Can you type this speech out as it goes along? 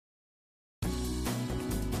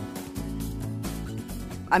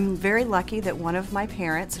I'm very lucky that one of my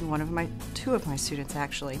parents and two of my students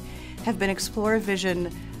actually have been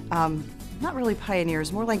ExploraVision, not really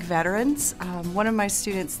pioneers, more like veterans. One of my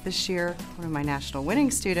students this year, one of my national winning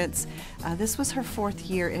students, this was her 4th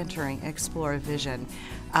year entering ExploraVision.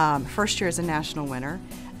 First year as a national winner.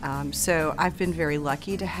 So I've been very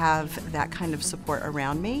lucky to have that kind of support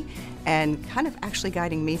around me and kind of actually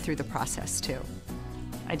guiding me through the process too.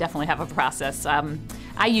 I definitely have a process.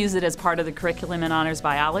 I use it as part of the curriculum in honors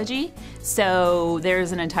biology, so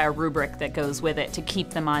there's an entire rubric that goes with it to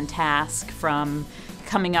keep them on task, from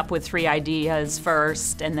coming up with 3 ideas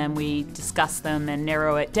first, and then we discuss them and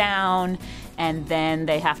narrow it down, and then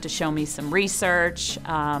they have to show me some research,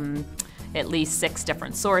 at least 6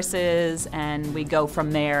 different sources, and we go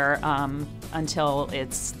from there until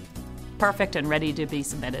it's perfect and ready to be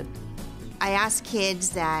submitted. I ask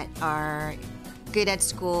kids that are good at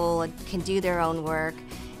school, can do their own work,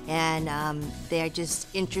 and they're just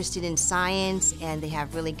interested in science and they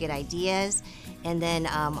have really good ideas. And then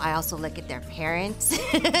I also look at their parents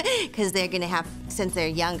because they're going to have, since they're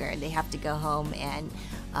younger, they have to go home and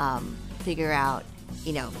figure out,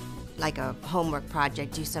 you know, like a homework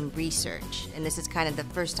project, do some research. And this is kind of the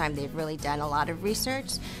first time they've really done a lot of research.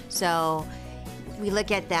 So we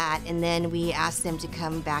look at that and then we ask them to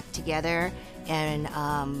come back together and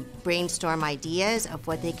brainstorm ideas of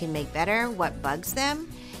what they can make better, what bugs them,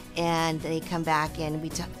 and they come back and we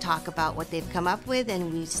talk about what they've come up with,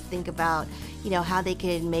 and we think about, you know, how they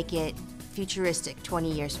can make it futuristic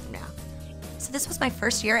 20 years from now. So this was my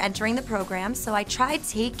first year entering the program, so I tried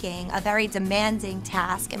taking a very demanding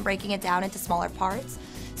task and breaking it down into smaller parts.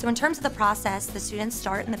 So in terms of the process, the students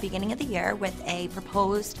start in the beginning of the year with a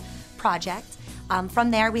proposed project.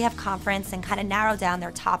 From there, we have conference and kind of narrow down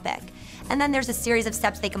their topic. And then there's a series of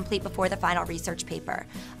steps they complete before the final research paper.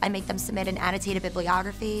 I make them submit an annotated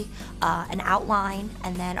bibliography, an outline,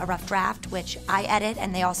 and then a rough draft, which I edit,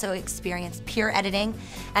 and they also experience peer editing.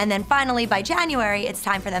 And then finally, by January, it's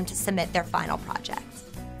time for them to submit their final project.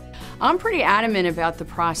 I'm pretty adamant about the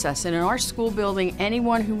process, and in our school building,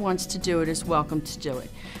 anyone who wants to do it is welcome to do it.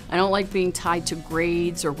 I don't like being tied to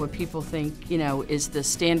grades or what people think, you know, is the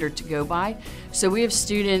standard to go by. So we have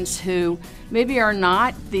students who maybe are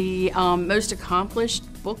not the most accomplished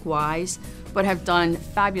book-wise, but have done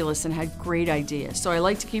fabulous and had great ideas. So I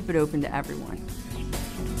like to keep it open to everyone.